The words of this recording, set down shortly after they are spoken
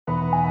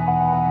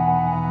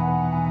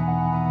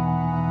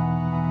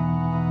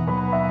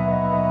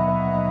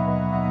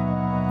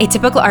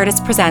Atypical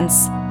Artist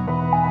presents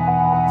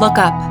Look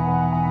Up,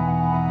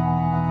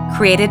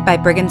 created by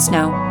Brigham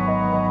Snow.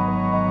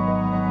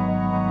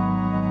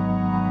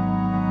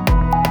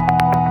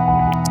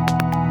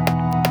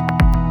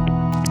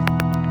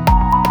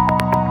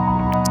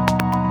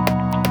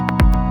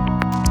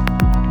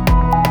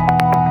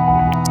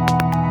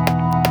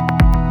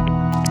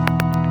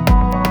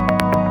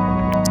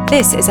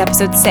 This is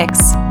episode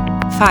 6,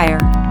 Fire.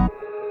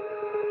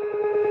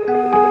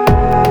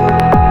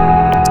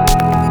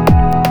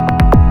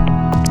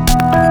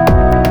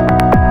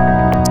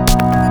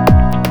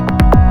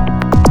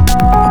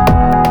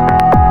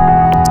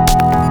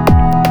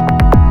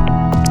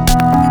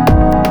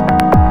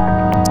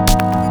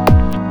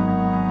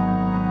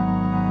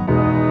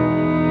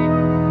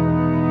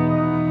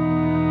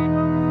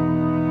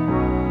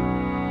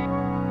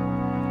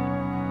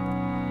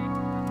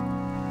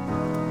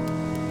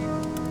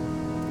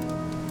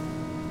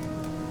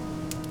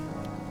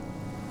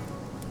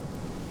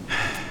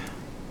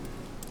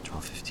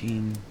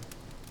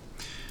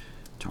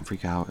 Don't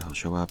freak out, he'll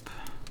show up.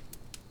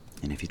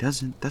 And if he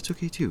doesn't, that's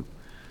okay too.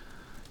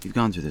 You've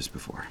gone through this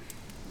before.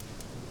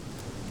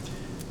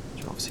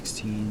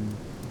 12:16.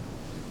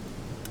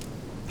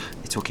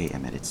 It's okay,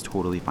 Emmett, it's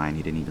totally fine.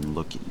 He didn't even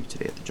look at you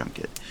today at the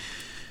junket.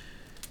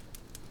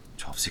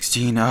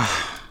 12:16,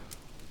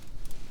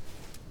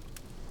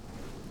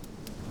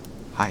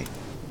 Hi.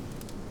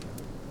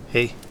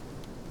 Hey.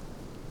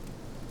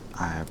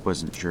 I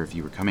wasn't sure if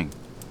you were coming.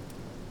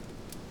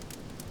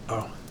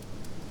 Oh.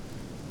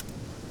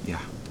 Yeah.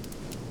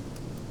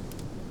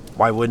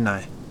 Why wouldn't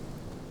I?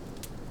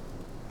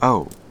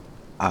 Oh,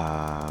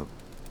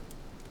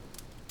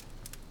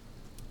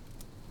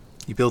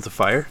 You built a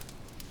fire?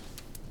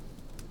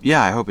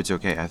 yeah, I hope it's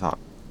okay. I thought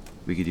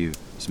we could do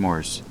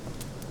s'mores.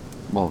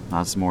 Well,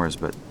 not s'mores,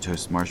 but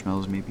toast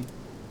marshmallows, maybe?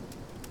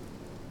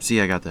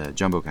 See, I got the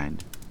jumbo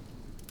kind.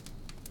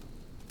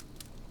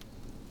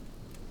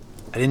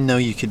 I didn't know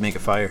you could make a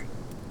fire.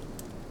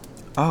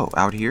 Oh,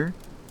 out here?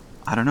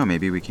 I don't know,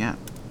 maybe we can't.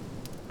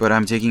 But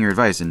I'm taking your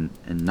advice and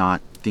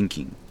not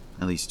thinking,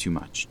 at least too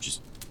much,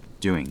 just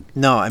doing.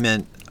 No, I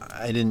meant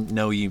I didn't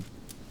know you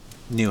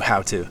knew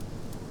how to.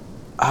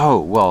 Oh,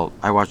 well,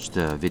 I watched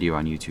a video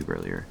on YouTube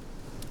earlier.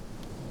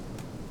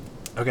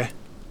 Okay.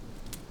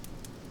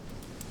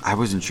 I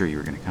wasn't sure you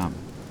were going to come.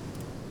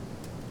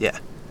 Yeah.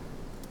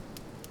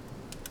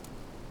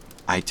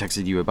 I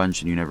texted you a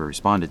bunch and you never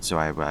responded, so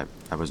I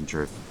wasn't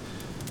sure if...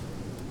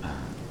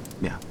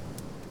 yeah.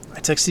 I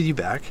texted you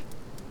back.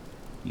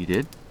 You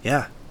did?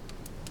 Yeah.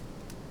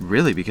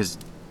 Really? Because...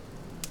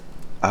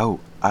 Oh,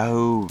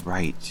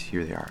 right.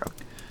 Here they are.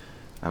 Okay.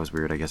 That was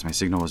weird. I guess my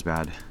signal was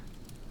bad.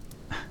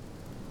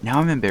 Now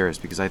I'm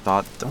embarrassed because I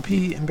thought... Don't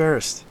be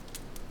embarrassed.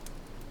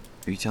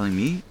 Are you telling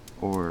me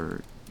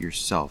or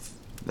yourself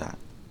that?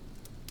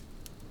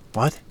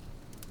 What?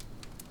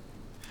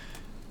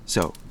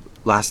 So,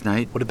 last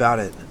night... What about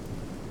it?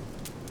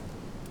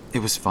 It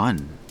was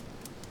fun.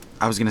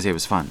 I was going to say it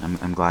was fun.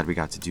 I'm glad we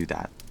got to do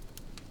that.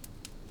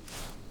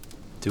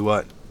 Do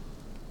what?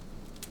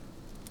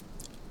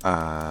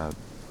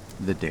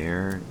 The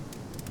dare,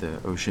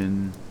 the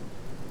ocean,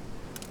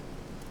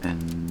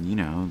 and, you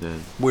know, the...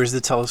 Where's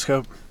the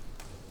telescope?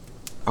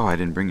 Oh, I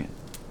didn't bring it.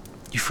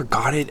 You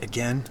forgot it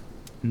again?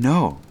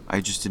 No,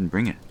 I just didn't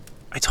bring it.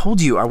 I told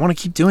you, I want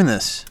to keep doing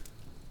this.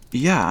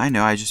 Yeah, I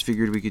know. I just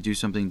figured we could do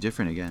something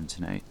different again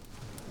tonight.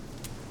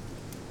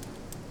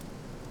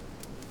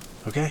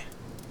 Okay.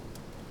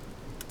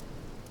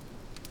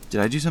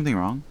 Did I do something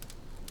wrong?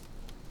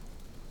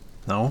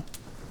 No?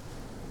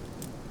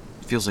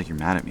 It feels like you're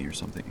mad at me or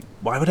something.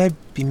 Why would I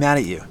be mad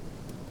at you?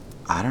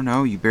 I don't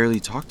know. You barely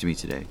talked to me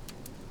today.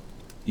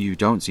 You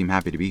don't seem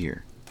happy to be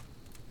here.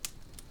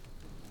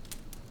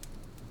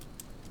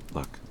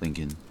 Look,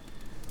 Lincoln,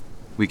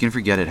 we can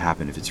forget it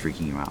happened if it's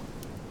freaking you out.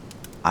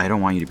 I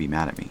don't want you to be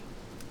mad at me.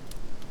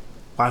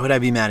 Why would I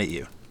be mad at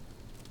you?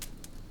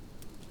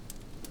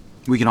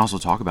 We can also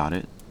talk about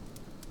it.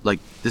 Like,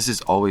 this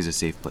is always a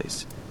safe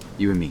place.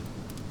 You and me.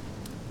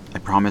 I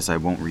promise I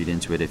won't read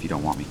into it if you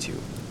don't want me to.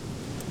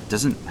 It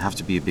doesn't have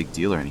to be a big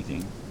deal or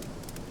anything.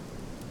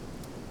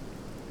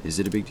 Is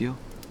it a big deal?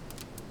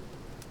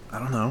 I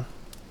don't know.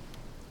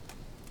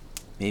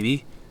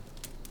 Maybe.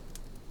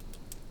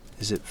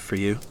 Is it for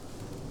you?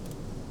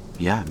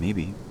 Yeah,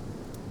 maybe.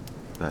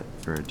 But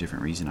for a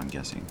different reason, I'm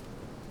guessing.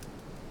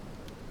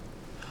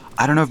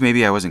 I don't know if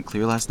maybe I wasn't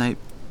clear last night,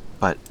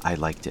 but I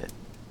liked it.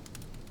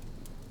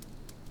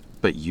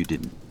 But you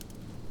didn't.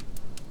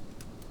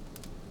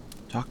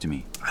 Talk to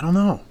me. I don't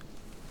know.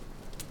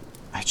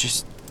 I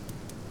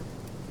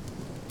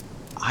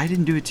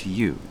didn't do it to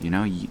you, you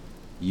know?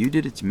 You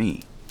did it to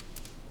me.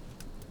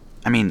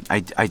 I mean,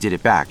 I did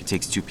it back. It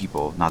takes two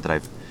people. Not that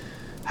I've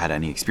had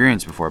any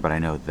experience before, but I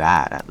know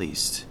that, at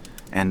least.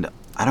 And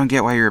I don't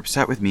get why you're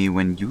upset with me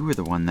when you were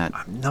the one that...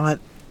 I'm not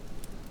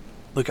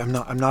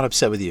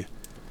upset with you.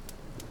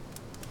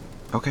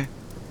 Okay.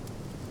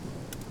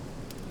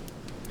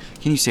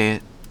 Can you say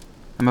it?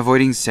 I'm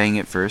avoiding saying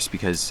it first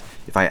because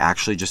if I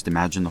actually just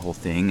imagine the whole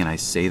thing and I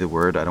say the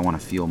word, I don't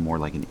want to feel more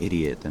like an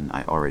idiot than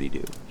I already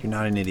do. You're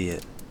not an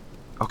idiot.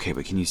 Okay,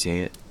 but can you say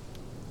it?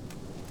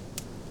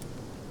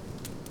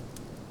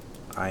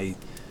 I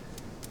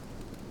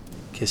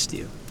kissed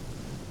you.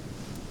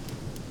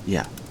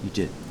 Yeah, you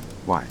did.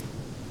 Why?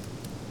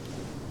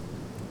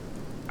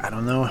 I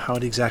don't know how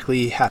it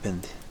exactly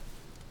happened.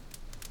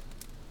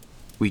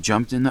 We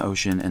jumped in the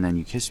ocean and then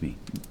you kissed me.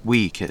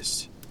 We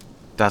kissed.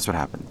 That's what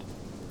happened.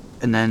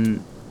 And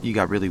then you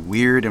got really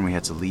weird and we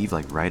had to leave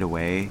like right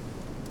away.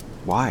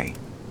 Why?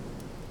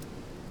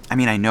 I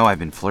mean, I know I've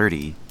been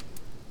flirty.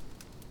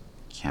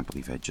 Can't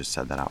believe I just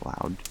said that out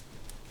loud.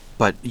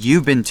 But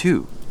you've been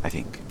too, I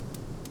think.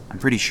 I'm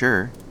pretty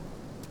sure.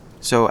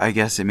 So I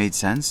guess it made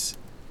sense.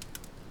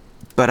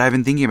 But I've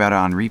been thinking about it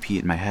on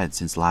repeat in my head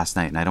since last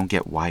night and I don't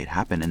get why it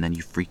happened and then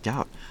you freaked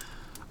out.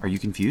 Are you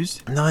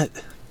confused?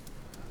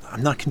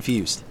 I'm not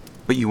confused.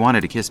 But you wanted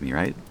to kiss me,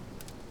 right?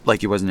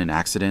 Like it wasn't an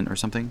accident or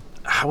something?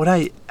 How would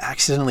I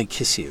accidentally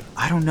kiss you?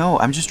 I don't know.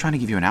 I'm just trying to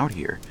give you an out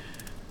here.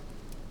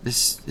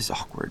 This is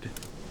awkward.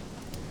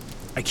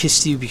 I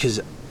kissed you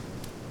because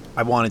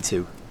I wanted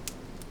to.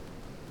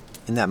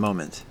 In that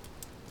moment.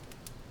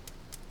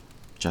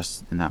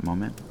 Just in that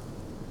moment?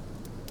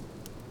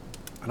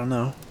 I don't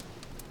know.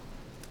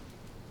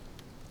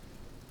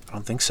 I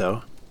don't think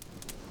so.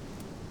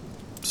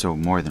 So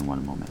more than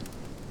one moment.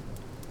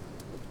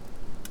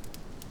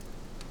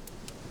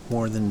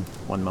 More than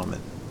one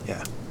moment.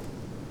 Yeah.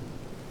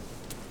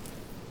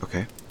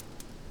 Okay.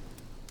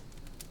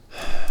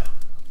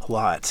 A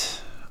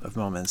lot of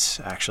moments,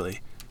 actually.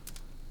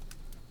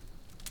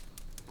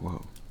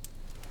 Whoa.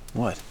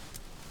 What?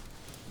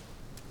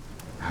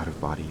 Out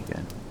of body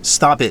again.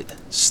 Stop it.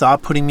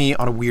 Stop putting me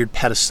on a weird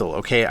pedestal,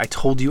 okay? I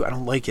told you I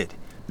don't like it.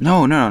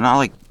 No, not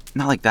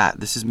like that.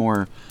 This is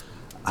more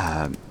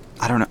I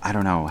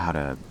don't know how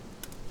to.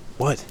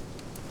 What?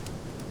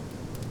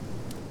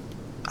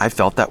 I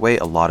felt that way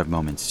a lot of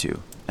moments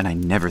too. And I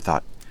never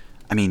thought,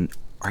 I mean,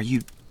 are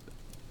you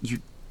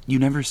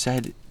never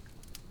said.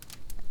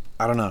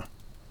 I don't know.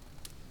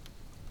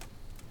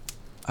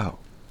 Oh.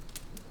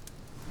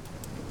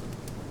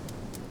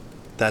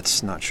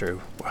 That's not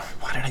true.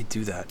 Why did I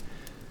do that?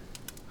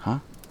 Huh?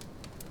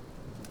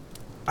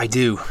 I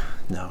do.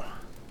 No.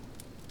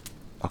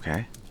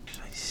 Okay. Did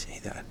I say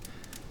that?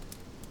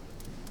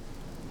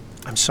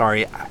 I'm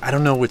sorry. I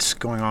don't know what's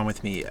going on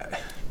with me.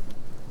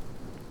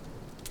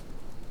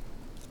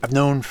 I've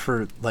known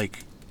for, like,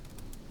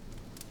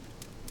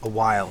 a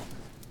while.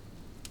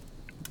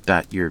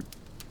 That you're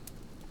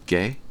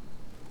gay?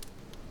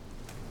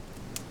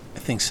 I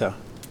think so.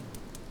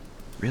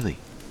 Really?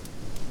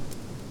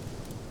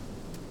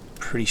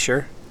 Pretty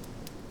sure.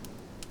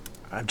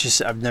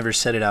 I've never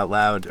said it out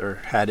loud or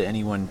had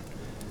anyone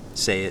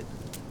say it.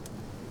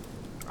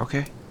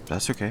 Okay.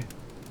 That's okay.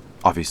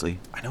 Obviously.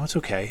 I know it's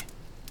okay.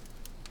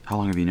 How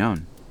long have you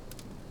known?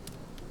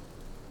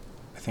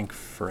 I think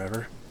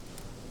forever.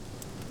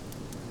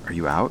 Are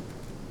you out?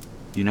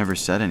 You never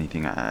said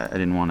anything. I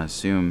didn't want to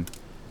assume.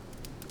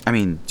 I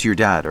mean, to your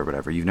dad or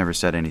whatever. You've never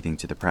said anything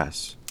to the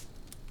press.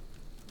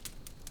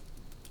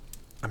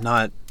 I'm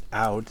not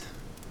out.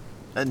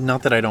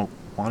 Not that I don't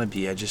want to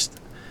be. I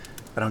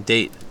don't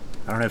date.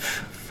 I don't have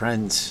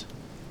friends.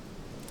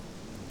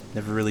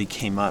 Never really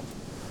came up.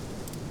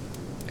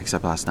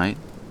 Except last night?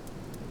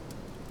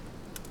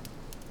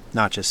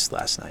 Not just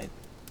last night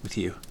with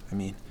you. I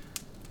mean,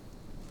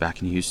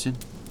 Back in Houston?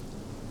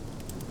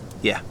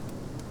 yeah.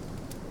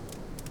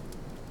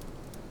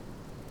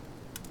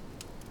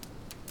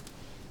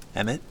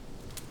 Emmett,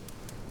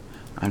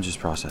 I'm just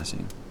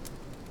processing.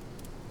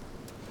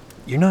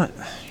 you're not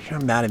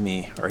mad at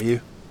me, are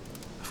you?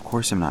 Of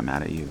course I'm not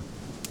mad at you.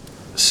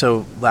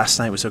 So last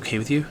night was okay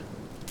with you?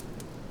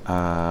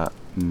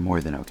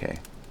 More than okay.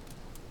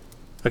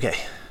 Okay.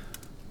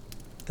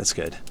 That's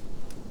good.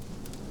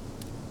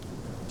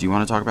 Do you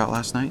want to talk about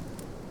last night?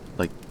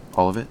 Like,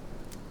 all of it?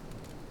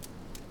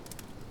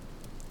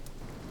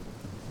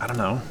 I don't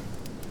know.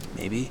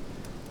 Maybe.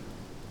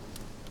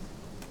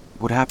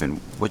 What happened?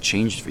 What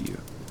changed for you?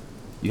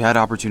 You had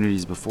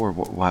opportunities before.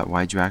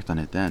 Why'd you act on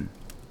it then?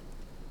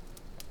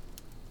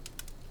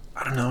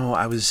 I don't know.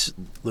 I was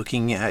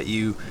looking at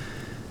you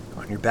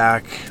on your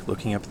back,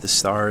 looking up at the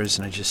stars,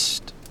 and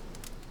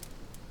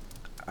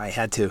I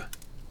had to.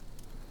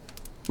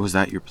 Was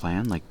that your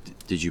plan? Like,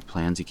 did you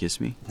plan to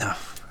kiss me? No,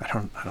 I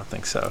don't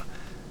think so.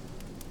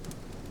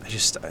 I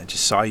just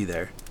saw you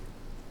there.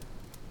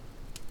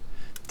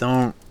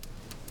 Don't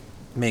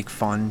make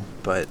fun,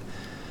 but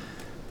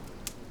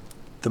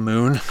the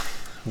moon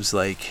was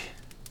like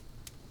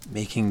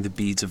making the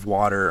beads of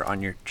water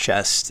on your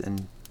chest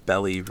and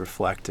belly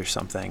reflect or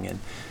something, and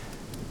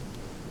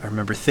I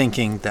remember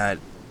thinking that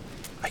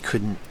I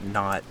couldn't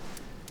not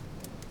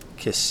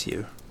kiss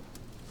you.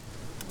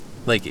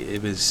 Like,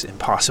 it was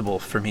impossible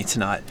for me to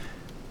not.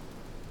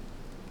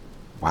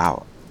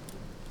 Wow.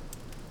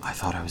 I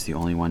thought I was the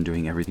only one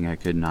doing everything I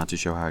could not to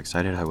show how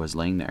excited I was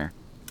laying there.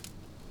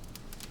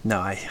 No,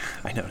 I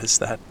noticed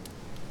that.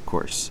 Of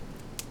course.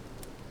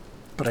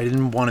 But I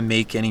didn't want to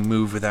make any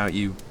move without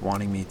you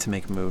wanting me to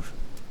make a move.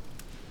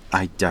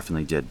 I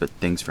definitely did, but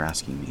thanks for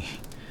asking me.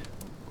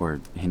 Or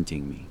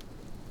hinting me.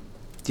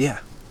 Yeah.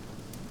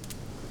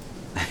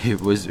 It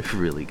was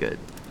really good.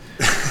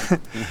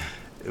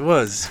 It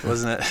was,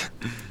 wasn't it?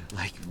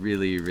 Like,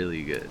 really,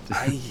 really good.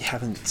 I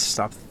haven't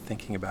stopped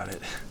thinking about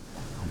it.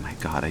 Oh my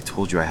god, I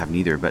told you I have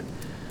neither, but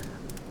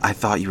I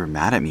thought you were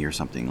mad at me or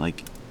something.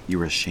 Like, you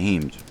were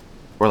ashamed.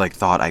 Or, like,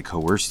 thought I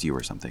coerced you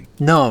or something.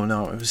 No,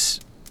 it was...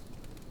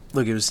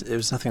 Look, it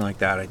was nothing like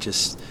that. I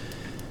just...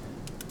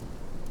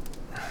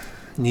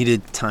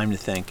 needed time to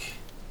think.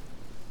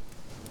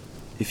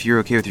 If you're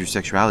okay with your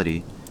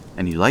sexuality,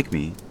 and you like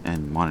me,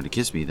 and wanted to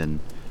kiss me,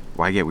 then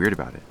why get weird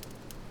about it?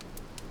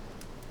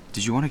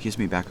 Did you want to kiss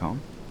me back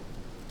home?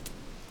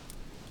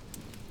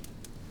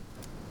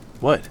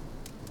 What?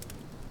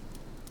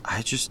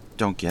 I just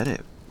don't get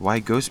it. Why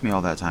ghost me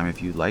all that time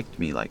if you liked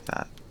me like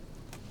that?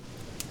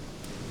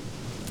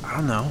 I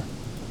don't know.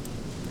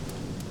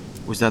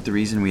 Was that the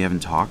reason we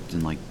haven't talked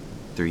in like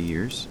 3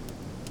 years?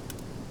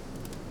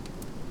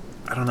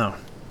 I don't know.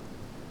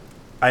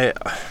 I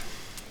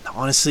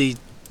honestly,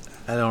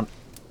 I don't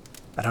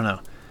know.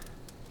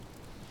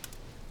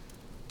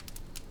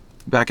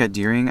 Back at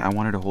Deering, I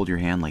wanted to hold your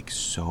hand like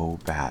so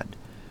bad.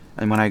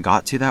 And when I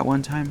got to that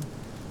one time,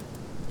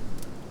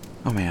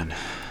 oh man,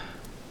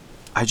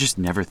 I just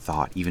never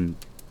thought, even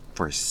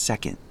for a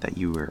second, that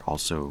you were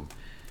also...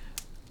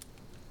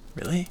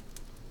 Really?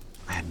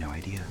 I had no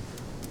idea.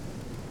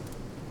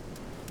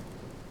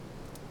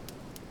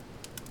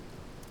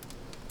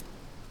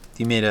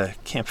 You made a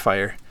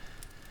campfire.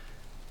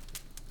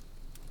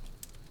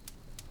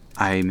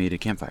 I made a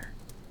campfire.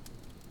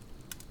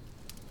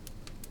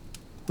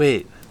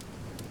 Wait,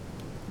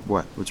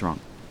 What? What's wrong?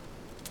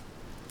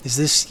 is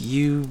this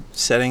you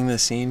setting the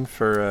scene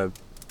for a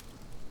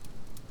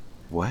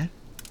What?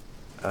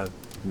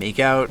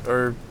 makeout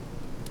or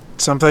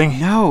something?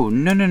 No.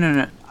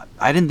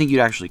 I didn't think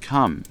you'd actually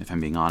come, if I'm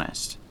being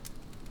honest.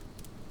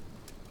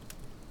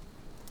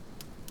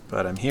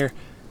 But I'm here.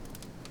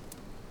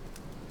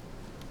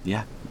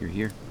 Yeah, you're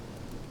here.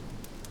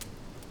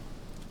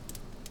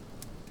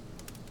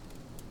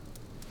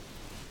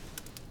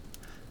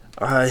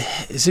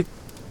 Is it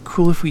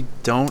cool if we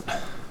don't?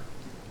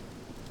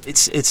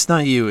 It's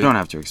not you. You don't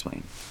have to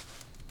explain.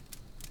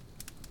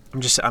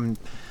 I'm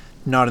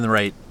not in the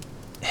right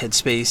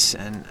headspace,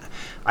 and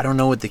I don't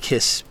know what the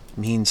kiss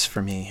means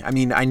for me. I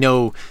mean, I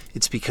know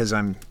it's because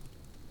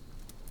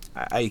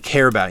I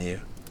care about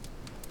you.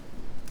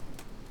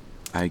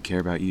 I care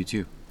about you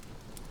too.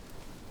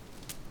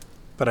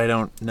 But I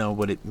don't know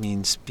what it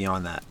means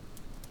beyond that.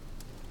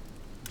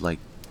 Like,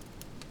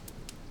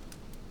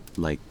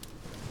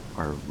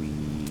 are we...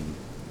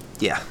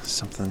 Yeah,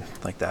 something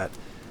like that.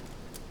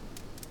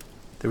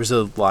 There was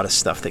a lot of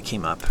stuff that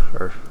came up,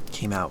 or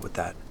came out with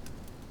that.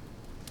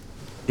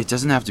 It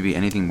doesn't have to be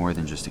anything more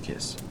than just a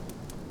kiss.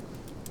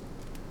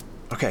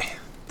 Okay,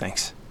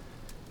 thanks.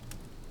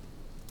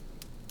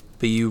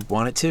 But you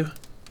want it to?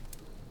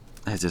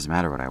 It doesn't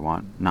matter what I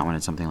want. Not when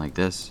it's something like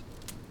this.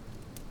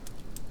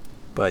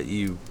 But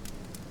you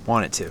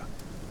want it to.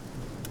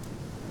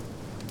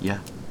 Yeah.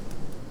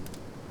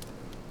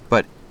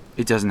 But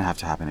it doesn't have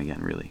to happen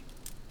again, really.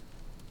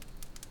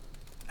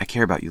 I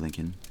care about you,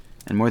 Lincoln.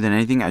 And more than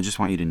anything, I just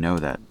want you to know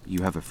that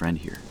you have a friend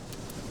here.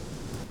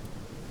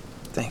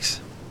 Thanks.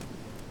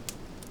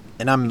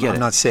 And I'm Get it?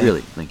 not saying...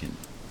 Really, Lincoln.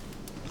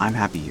 I'm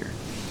happy here.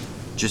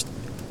 Just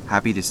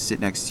happy to sit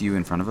next to you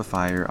in front of a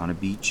fire on a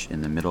beach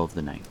in the middle of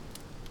the night.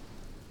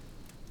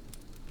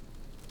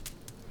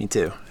 Me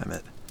too,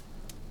 Emmett.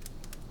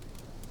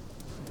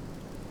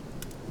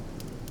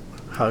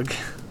 Hug?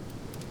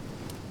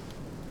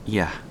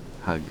 Yeah,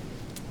 hug.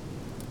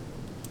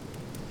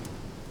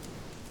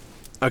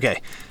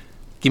 Okay,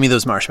 give me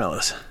those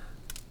marshmallows.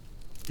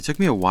 It took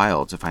me a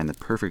while to find the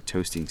perfect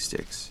toasting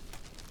sticks.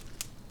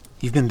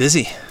 You've been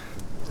busy.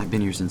 I've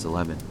been here since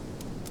 11.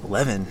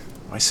 11?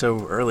 Why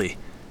so early?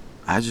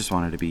 I just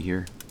wanted to be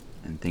here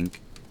and think.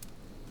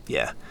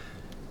 Yeah.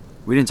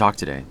 We didn't talk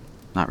today.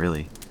 Not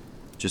really.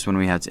 Just when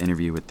we had to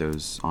interview with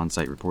those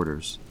on-site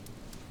reporters.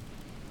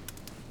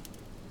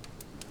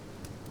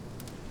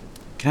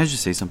 Can I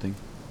just say something?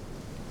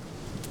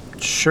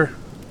 Sure.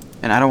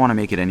 And I don't want to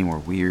make it any more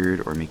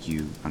weird or make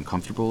you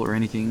uncomfortable or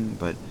anything,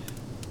 but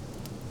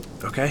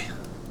Okay.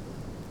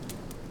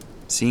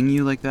 seeing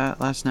you like that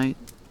last night,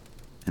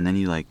 and then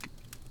you, like,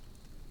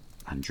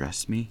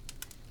 undressed me?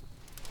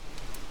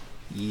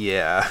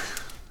 Yeah.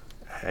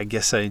 I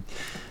guess I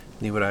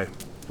knew what I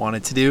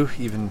wanted to do,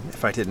 even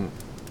if I didn't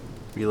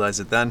realize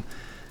it then.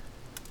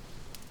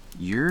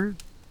 You're,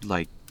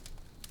 like,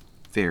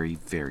 very,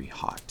 very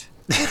hot.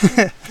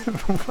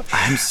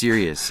 I'm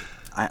serious.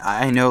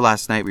 I know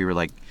last night we were,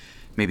 like,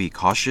 maybe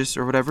cautious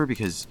or whatever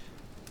because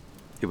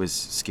it was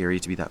scary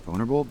to be that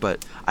vulnerable,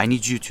 but I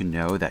need you to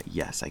know that,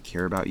 yes, I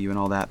care about you and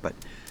all that, but...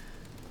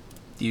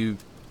 Do you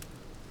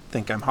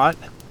think I'm hot?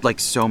 Like,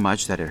 so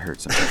much that it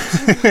hurts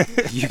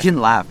sometimes. You can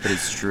laugh, but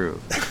it's true.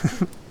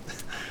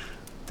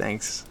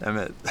 Thanks,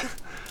 Emmett.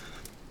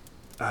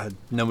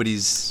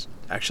 Nobody's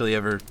actually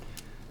ever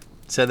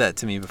said that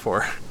to me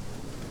before.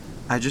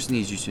 I just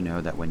need you to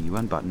know that when you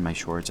unbuttoned my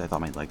shorts, I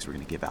thought my legs were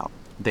going to give out.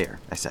 There,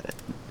 I said it.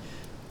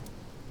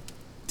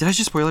 Did I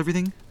just spoil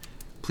everything?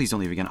 Please don't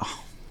leave again.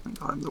 Oh my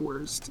god, I'm the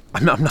worst.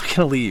 I'm not going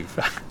to leave.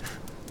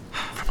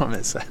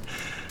 Promise.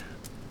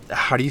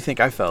 How do you think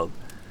I felt?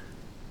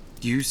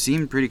 You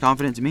seemed pretty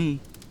confident to me.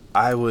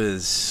 I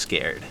was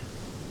scared.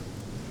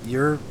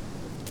 You're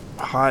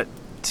hot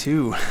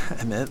too,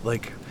 Emmett.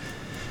 Like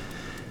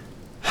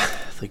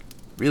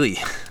really.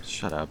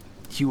 Shut up.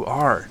 You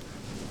are.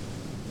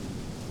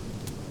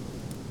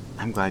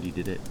 I'm glad you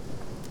did it.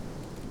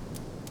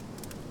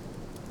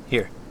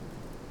 Here.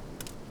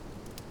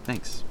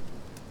 Thanks.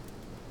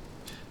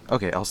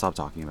 Okay, I'll stop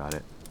talking about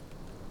it.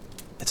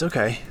 It's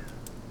okay.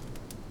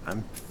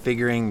 I'm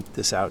figuring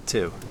this out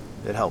too.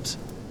 It helps.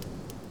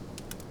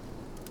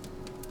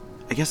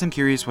 I guess I'm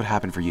curious what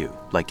happened for you,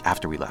 like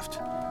after we left.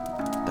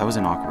 That was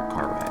an awkward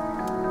car ride.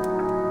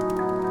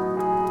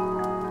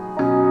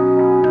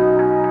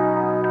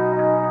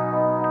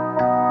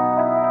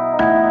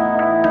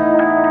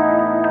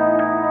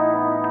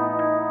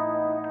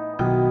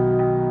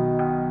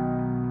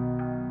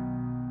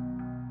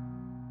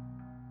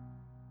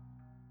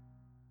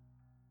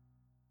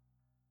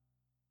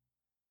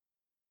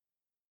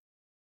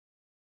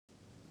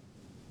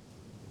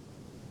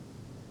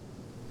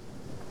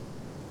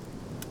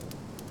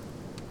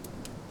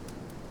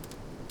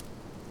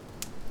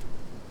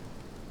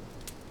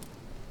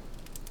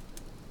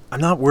 I'm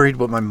not worried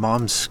what my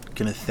mom's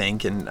gonna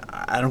think, and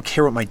I don't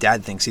care what my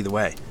dad thinks either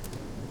way.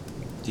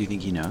 Do you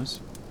think he knows?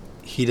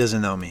 He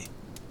doesn't know me.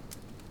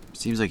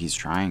 Seems like he's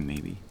trying,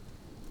 maybe.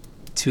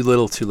 Too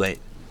little, too late.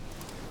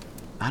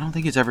 I don't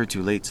think it's ever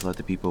too late to let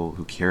the people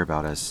who care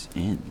about us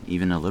in,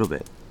 even a little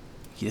bit.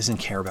 He doesn't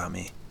care about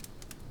me.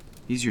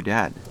 He's your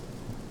dad.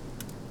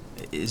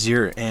 Is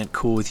your aunt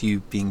cool with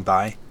you being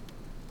bi?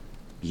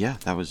 Yeah,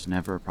 that was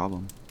never a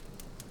problem.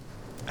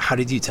 How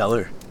did you tell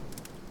her?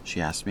 She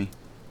asked me.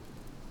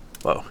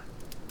 Whoa.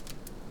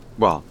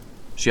 Well,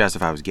 she asked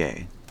if I was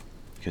gay,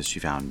 because she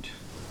found,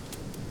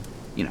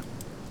 you know.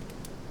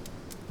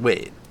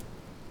 Wait.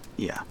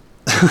 Yeah.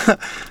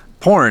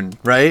 Porn,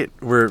 right?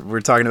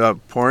 We're talking about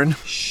porn?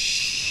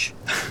 Shh.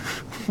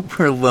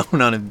 We're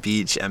alone on a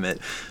beach,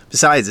 Emmett.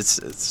 Besides,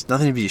 it's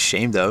nothing to be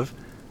ashamed of.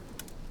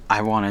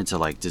 I wanted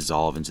to,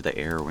 dissolve into the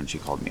air when she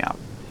called me out.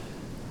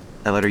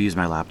 I let her use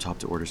my laptop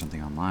to order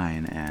something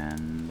online,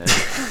 and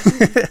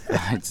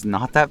it's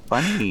not that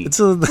funny. It's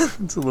a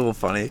little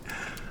funny.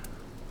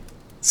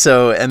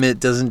 So Emmett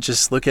doesn't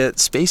just look at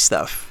space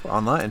stuff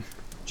online.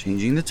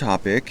 Changing the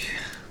topic.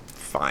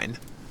 Fine.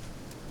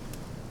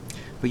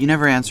 But you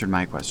never answered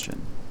my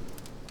question.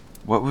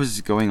 What was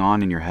going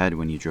on in your head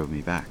when you drove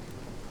me back?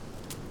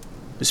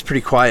 It was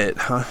pretty quiet,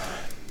 huh?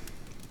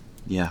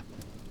 Yeah.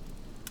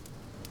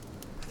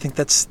 I think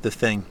that's the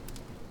thing.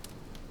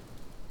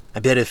 I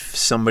bet if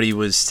somebody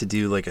was to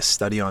do a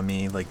study on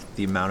me,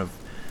 the amount of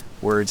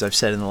words I've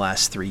said in the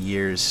last 3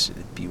 years,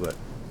 it'd be what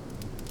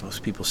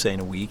most people say in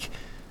a week.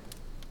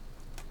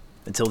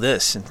 Until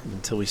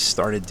we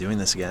started doing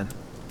this again.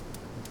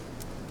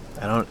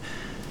 I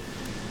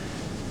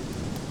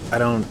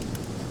don't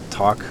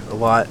talk a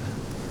lot.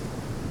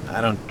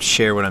 I don't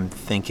share what I'm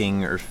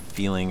thinking or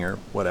feeling or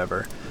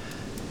whatever.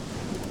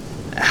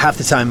 Half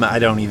the time I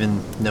don't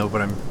even know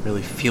what I'm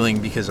really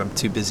feeling because I'm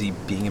too busy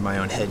being in my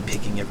own head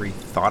picking every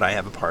thought I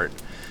have apart.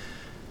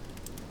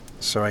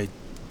 So I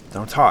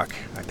don't talk.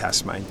 I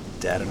pass my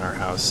dad in our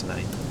house and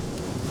I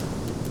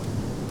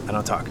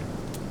don't talk.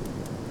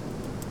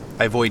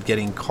 I avoid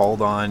getting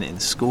called on in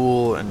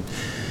school, and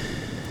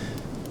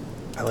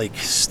I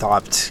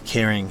stopped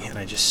caring, and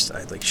I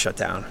shut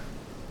down.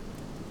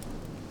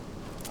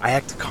 I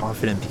act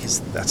confident because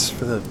that's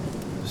for the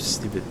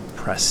stupid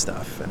press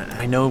stuff, and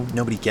I know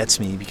nobody gets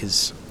me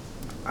because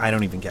I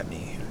don't even get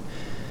me.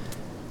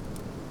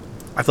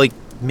 I've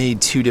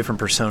made 2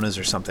 different personas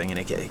or something, and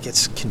it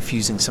gets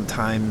confusing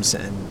sometimes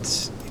and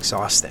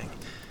exhausting.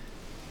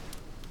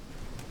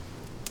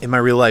 In my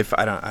real life,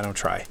 I don't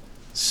try,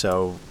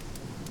 so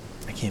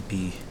I can't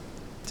be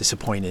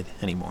disappointed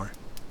anymore.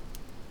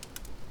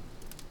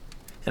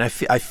 And I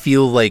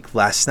feel like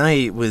last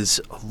night was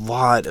a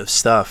lot of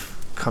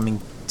stuff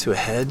coming to a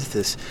head.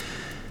 This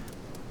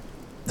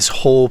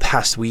whole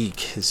past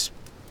week it's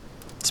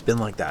been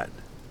like that.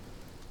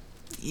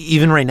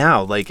 Even right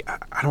now,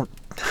 I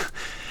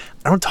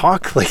don't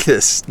talk like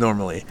this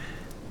normally.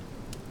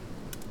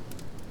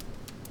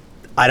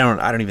 I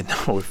don't even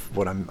know if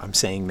what I'm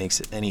saying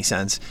makes any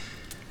sense.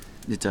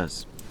 It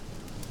does.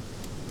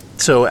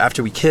 So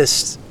after we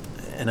kissed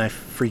and I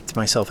freaked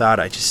myself out,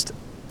 I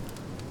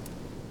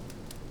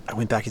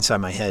went back inside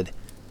my head.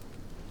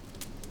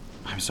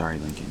 I'm sorry,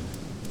 Lincoln.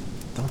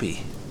 Don't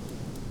be.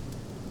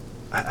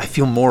 I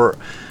feel more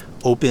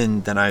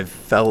open than I've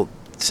felt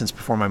since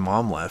before my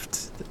mom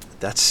left.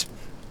 That's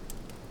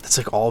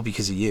all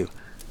because of you.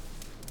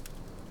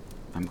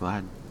 I'm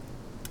glad.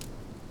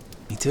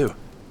 Me too.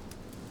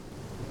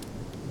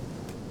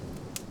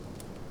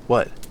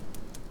 What?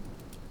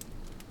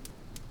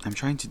 I'm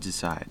trying to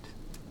decide.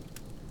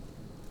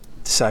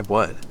 Decide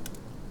what?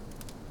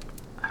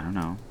 I don't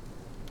know.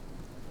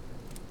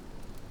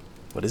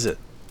 What is it?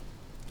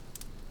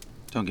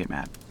 Don't get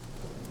mad.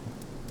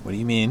 What do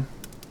you mean?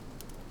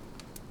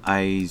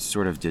 I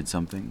sort of did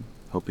something,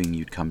 hoping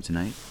you'd come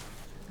tonight.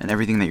 And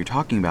everything that you're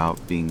talking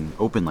about, being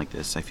open like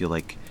this, I feel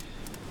like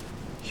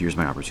here's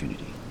my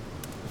opportunity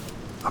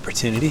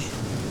Opportunity?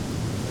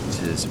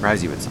 to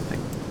surprise you with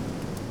something.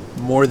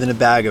 More than a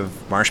bag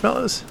of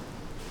marshmallows?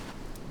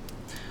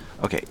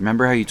 Okay,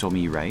 remember how you told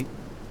me you write?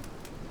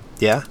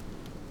 Yeah?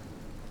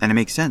 And it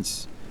makes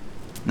sense.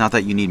 Not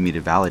that you need me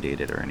to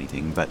validate it or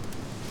anything, but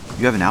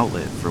you have an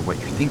outlet for what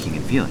you're thinking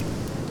and feeling.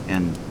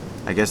 And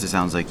I guess it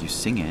sounds like you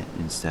sing it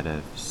instead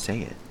of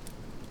say it.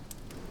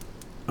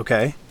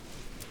 Okay.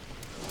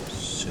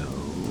 So,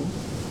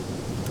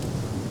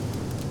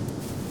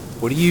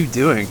 What are you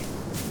doing?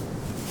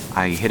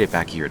 I hid it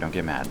back here, don't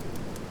get mad.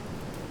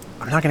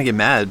 I'm not gonna get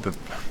mad, but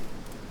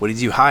what did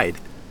you hide?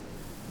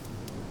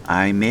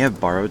 I may have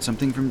borrowed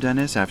something from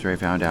Dennis after I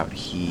found out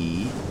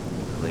he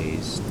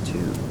plays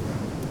too.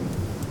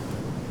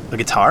 A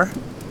guitar?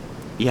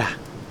 Yeah.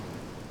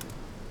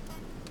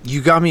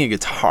 You got me a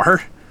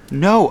guitar?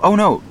 No,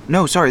 oh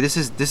no, sorry, this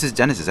is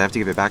Dennis's. I have to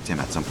give it back to him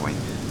at some point.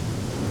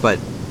 But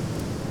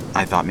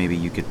I thought maybe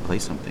you could play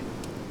something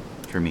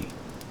for me.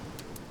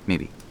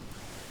 Maybe.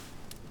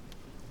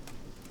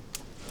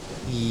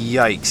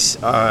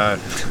 Yikes.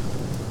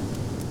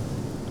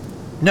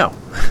 No.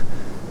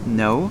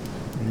 No?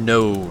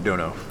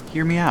 No.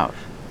 Hear me out.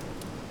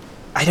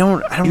 I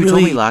don't You really...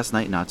 told me last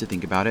night not to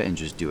think about it and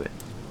just do it.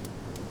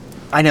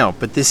 I know,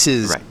 but this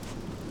is... Right.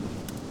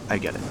 I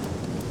get it.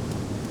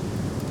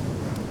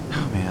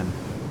 Oh man,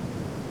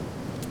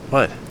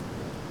 What?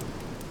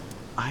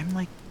 I'm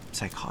like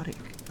psychotic.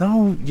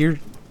 No, you're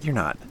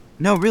not.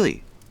 No,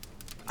 really.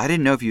 I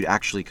didn't know if you'd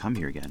actually come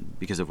here again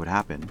because of what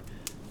happened.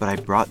 But I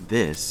brought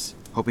this,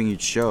 hoping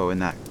you'd show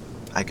and that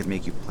I could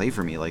make you play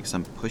for me like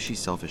some pushy,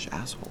 selfish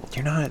asshole.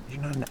 You're not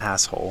an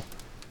asshole.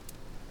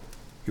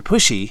 You're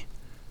pushy,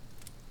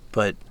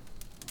 but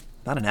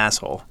not an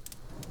asshole.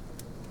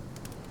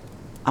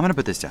 I'm gonna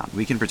put this down.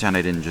 We can pretend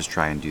I didn't just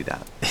try and do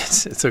that.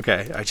 It's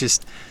okay.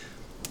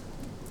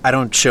 I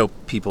don't show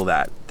people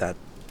that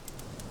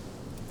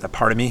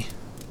part of me.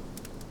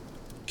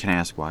 Can I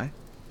ask why?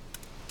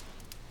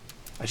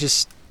 I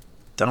just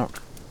don't.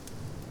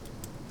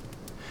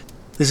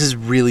 This is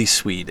really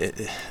sweet.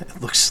 It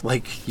looks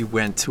like you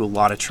went to a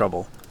lot of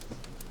trouble.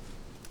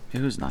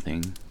 It was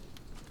nothing.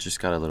 Just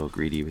got a little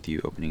greedy with you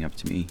opening up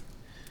to me.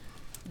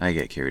 I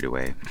get carried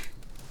away.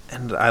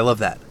 And I love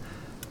that.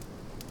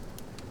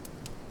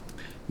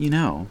 You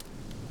know,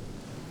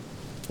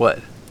 What?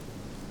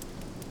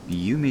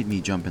 you made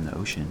me jump in the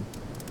ocean.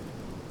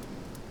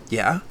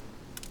 Yeah?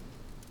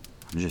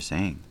 I'm just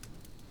saying.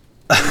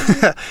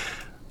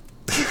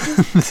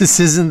 This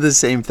isn't the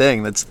same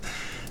thing.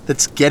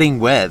 That's getting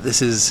wet.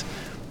 This is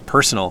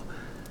personal.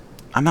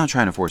 I'm not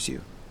trying to force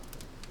you.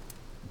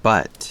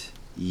 But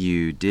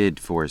you did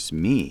force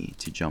me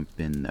to jump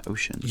in the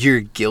ocean.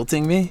 You're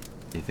guilting me?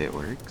 If it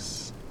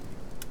works.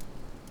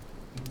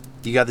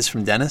 You got this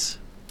from Dennis?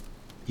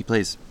 He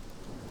plays.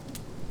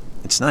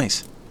 It's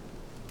nice.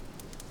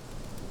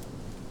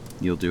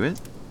 You'll do it?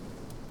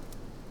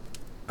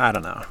 I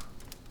don't know.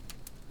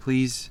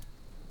 Please.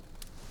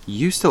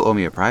 You still owe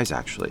me a prize,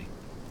 actually.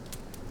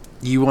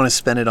 You want to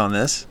spend it on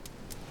this?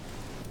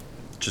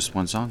 Just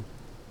one song,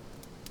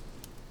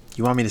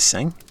 You want me to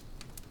sing?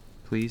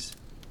 please.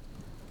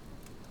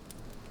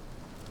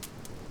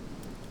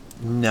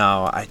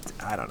 No, I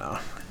don't know.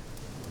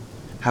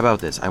 How about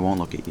this? I won't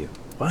look at you.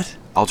 What?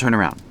 I'll turn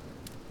around.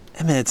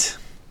 Emmett.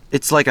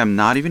 It's like I'm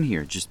not even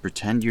here. Just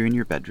pretend you're in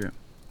your bedroom.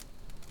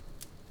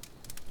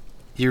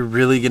 You're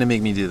really going to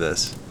make me do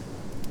this?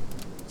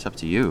 It's up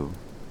to you.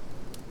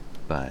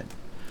 But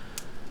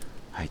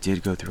I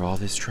did go through all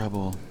this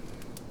trouble.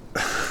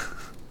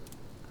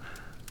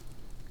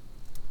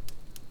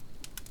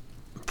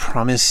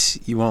 Promise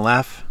you won't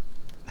laugh?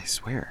 I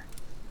swear.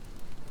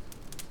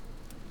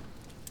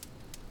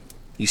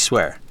 You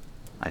swear?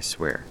 I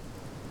swear.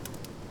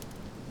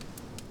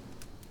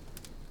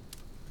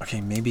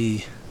 Okay,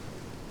 maybe...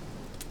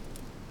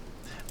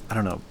 I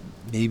don't know.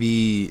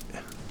 Maybe...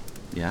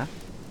 Yeah?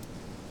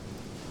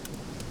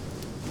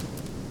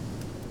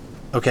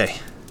 Okay.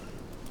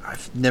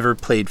 I've never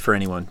played for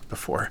anyone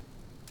before.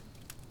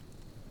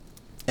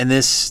 And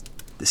this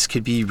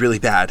could be really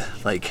bad.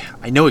 Like,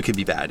 I know it could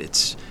be bad.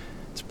 It's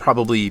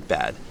probably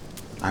bad.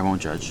 I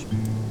won't judge.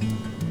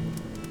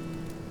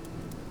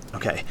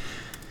 Okay.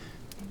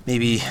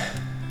 Maybe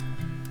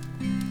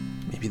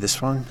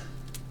this one?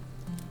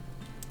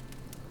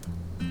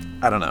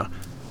 I don't know.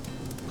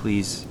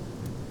 Please.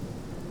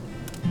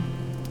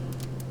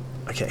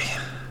 Okay.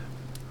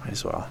 Might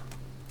as well.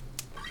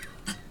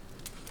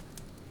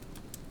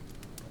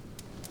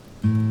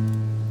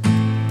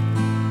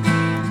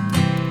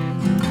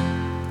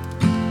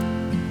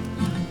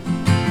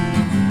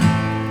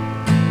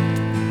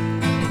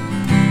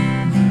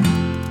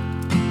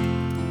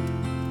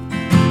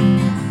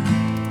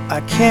 I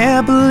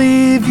can't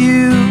believe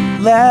you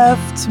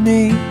left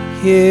me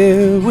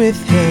here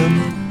with him.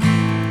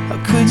 How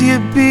could you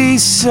be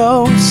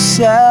so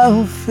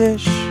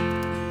selfish?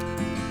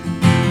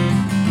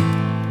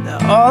 Now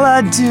all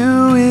I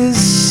do is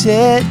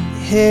sit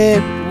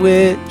here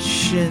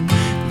wishing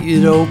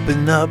you'd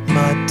open up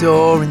my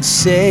door and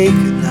say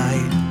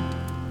goodnight.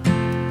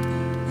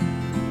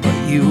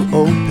 But you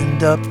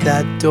opened up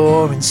that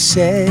door and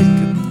said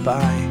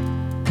goodbye.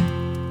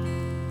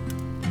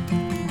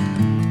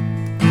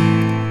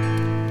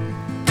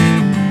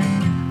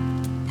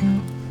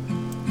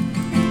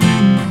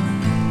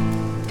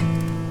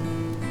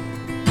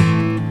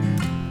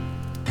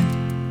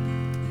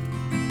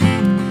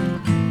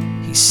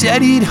 He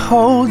said he'd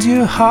hold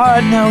your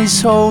heart, now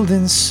he's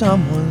holding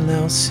someone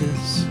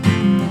else's.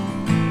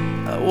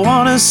 I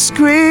wanna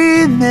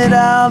scream it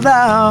out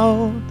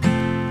loud,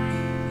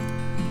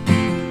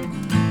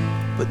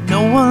 but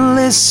no one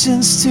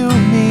listens to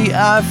me.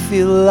 I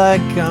feel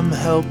like I'm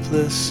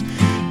helpless,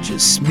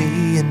 just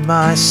me and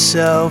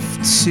myself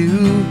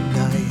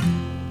tonight.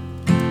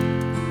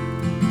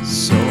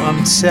 So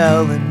I'm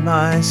telling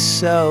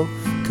myself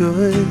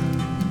good.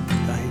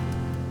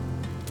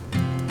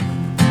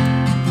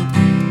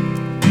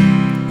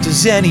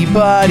 Does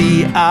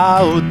anybody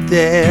out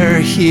there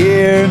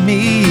hear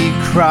me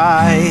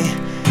cry?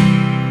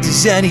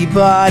 Does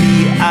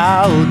anybody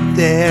out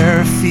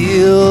there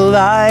feel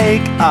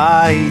like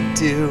I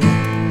do?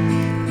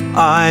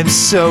 I'm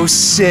so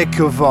sick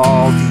of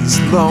all these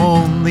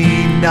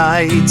lonely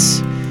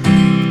nights.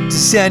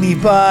 Does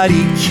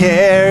anybody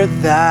care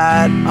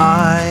that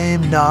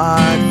I'm not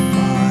fine?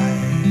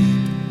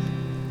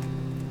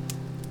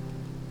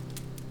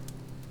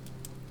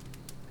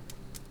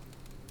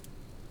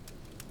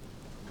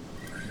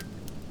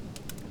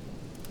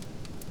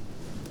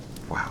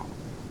 Wow.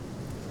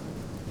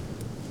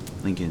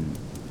 Lincoln,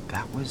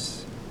 that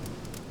was...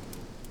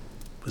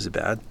 Was it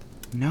bad?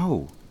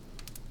 No.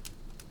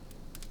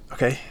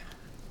 Okay.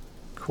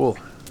 Cool.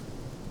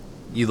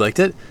 You liked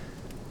it?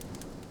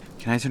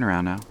 Can I turn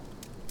around now?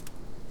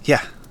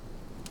 Yeah.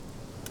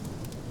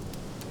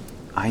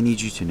 I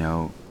need you to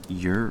know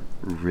you're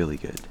really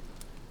good.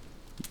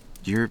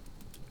 You're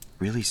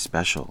really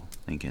special,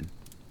 Lincoln.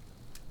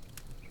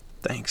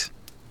 Thanks.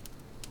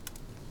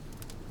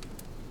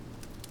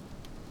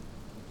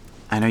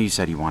 I know you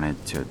said you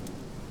wanted to...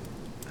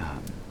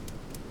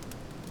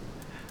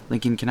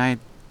 Lincoln, can I...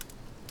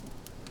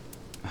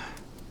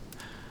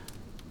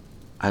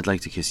 I'd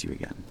like to kiss you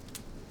again.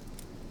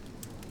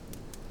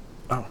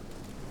 Oh.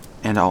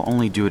 And I'll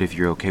only do it if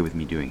you're okay with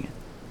me doing it.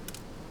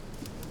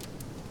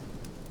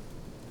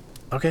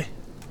 Okay.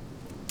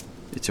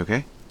 It's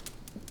okay?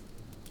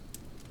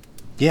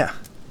 Yeah,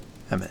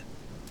 Emmett.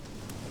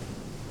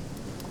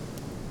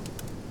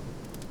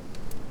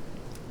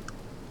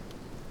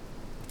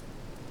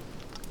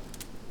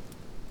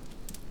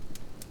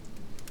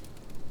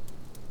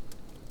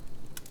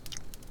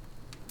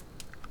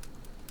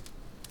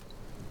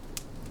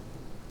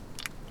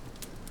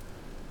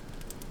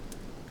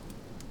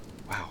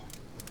 Wow.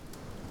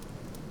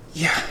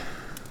 Yeah.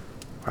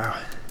 Wow.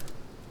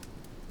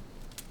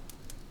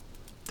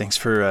 Thanks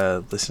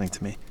for listening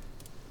to me.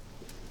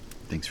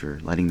 Thanks for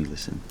letting me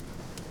listen.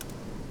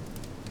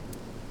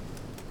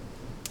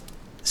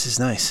 This is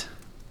nice.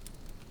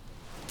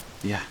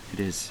 Yeah, it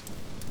is.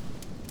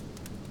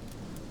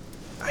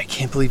 I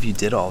can't believe you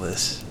did all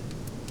this.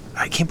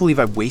 I can't believe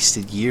I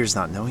wasted years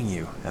not knowing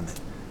you, Emmett.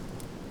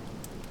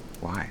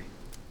 Why?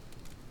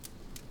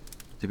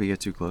 Did we get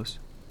too close?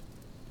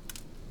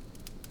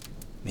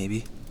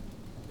 Maybe.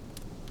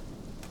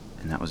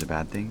 And that was a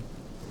bad thing?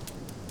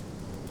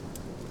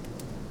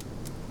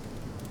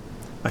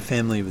 My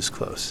family was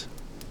close.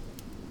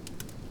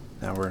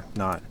 Now we're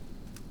not.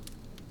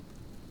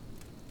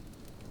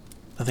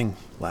 Nothing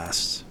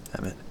lasts,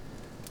 Emmett.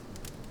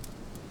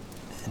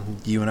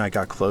 And you and I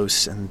got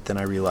close, and then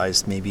I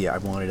realized maybe I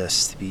wanted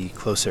us to be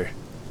closer.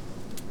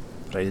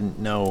 But I didn't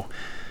know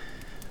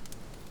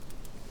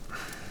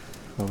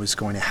what was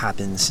going to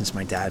happen since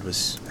my dad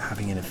was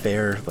having an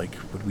affair. Like,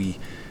 would we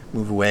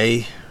move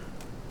away?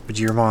 Would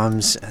your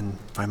moms and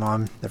my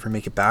mom never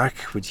make it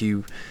back? Would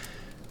you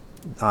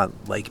not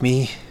like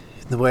me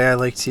in the way I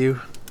liked you?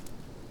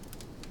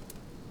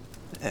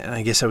 And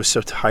I guess I was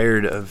so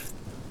tired of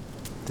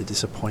the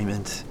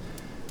disappointment,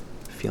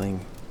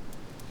 feeling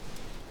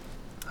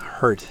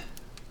hurt.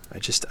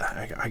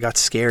 I got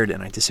scared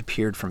and I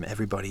disappeared from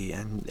everybody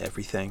and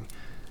everything.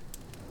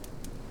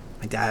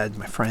 My dad,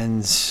 my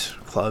friends,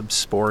 clubs,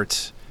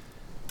 sports,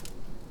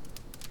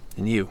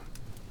 and you.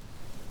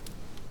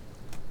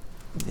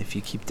 If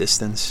you keep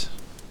distance,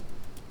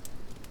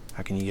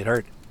 how can you get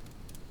hurt?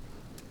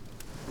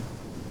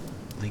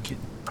 Lincoln,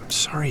 I'm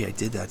sorry I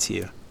did that to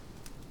you.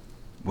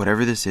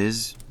 whatever this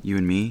is, you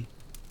and me,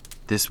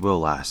 this will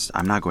last.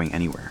 I'm not going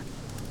anywhere.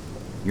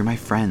 You're my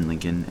friend,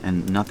 Lincoln,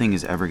 and nothing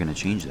is ever going to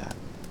change that.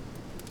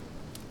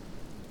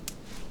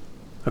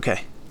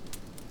 Okay.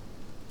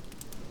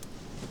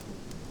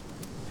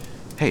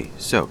 Hey,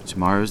 so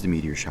tomorrow's the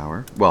meteor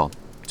shower. Well,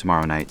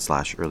 tomorrow night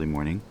 / early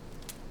morning.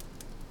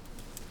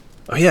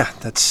 Oh yeah,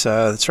 that's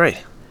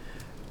right.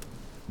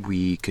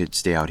 we could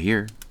stay out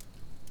here.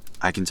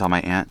 I can tell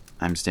my aunt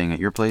I'm staying at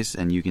your place,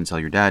 and you can tell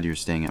your dad you're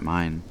staying at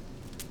mine.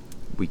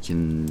 We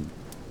can...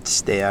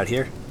 Stay out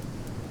here?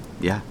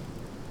 Yeah.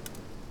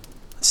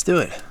 Let's do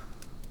it.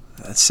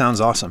 That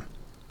sounds awesome.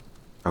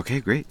 Okay,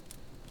 great.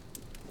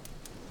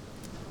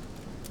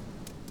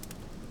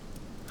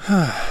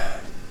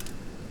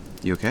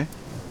 You okay?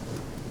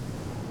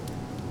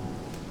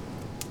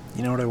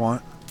 You know what I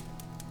want?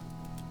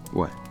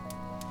 What?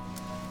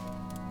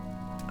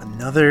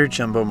 Another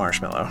jumbo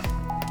marshmallow.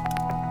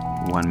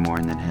 One more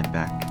and then head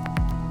back.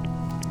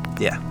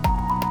 Yeah.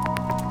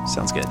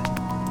 Sounds good.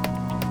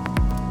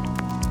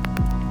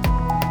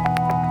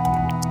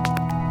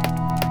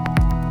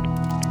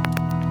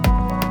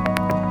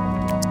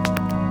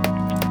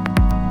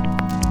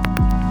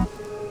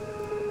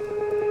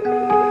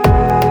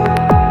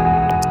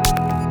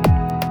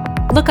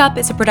 Look Up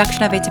is a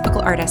production of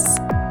Atypical Artists.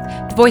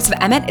 The voice of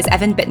Emmett is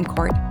Evan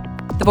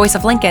Bittencourt. The voice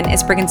of Lincoln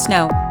is Briggan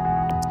Snow.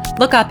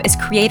 Look Up is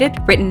created,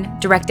 written,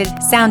 directed,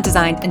 sound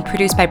designed, and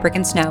produced by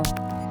Briggan Snow,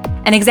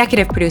 and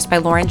executive produced by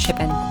Lauren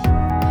Shippen.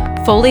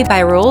 Foley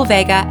by Raul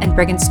Vega and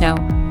Briggan Snow.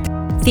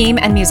 Theme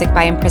and music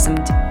by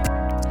Imprisoned.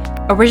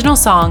 Original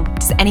song,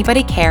 Does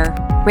Anybody Care?,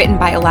 written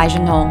by Elijah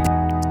Knoll.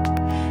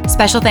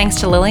 Special thanks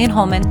to Lillian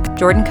Holman,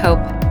 Jordan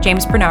Cope,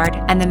 James Bernard,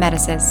 and the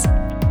Medicis.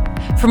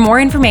 For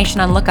more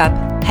information on Look Up,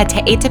 head to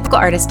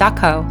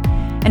atypicalartist.co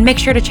and make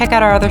sure to check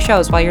out our other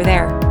shows while you're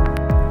there.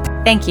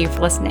 Thank you for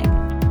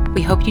listening.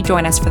 We hope you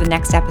join us for the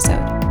next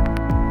episode.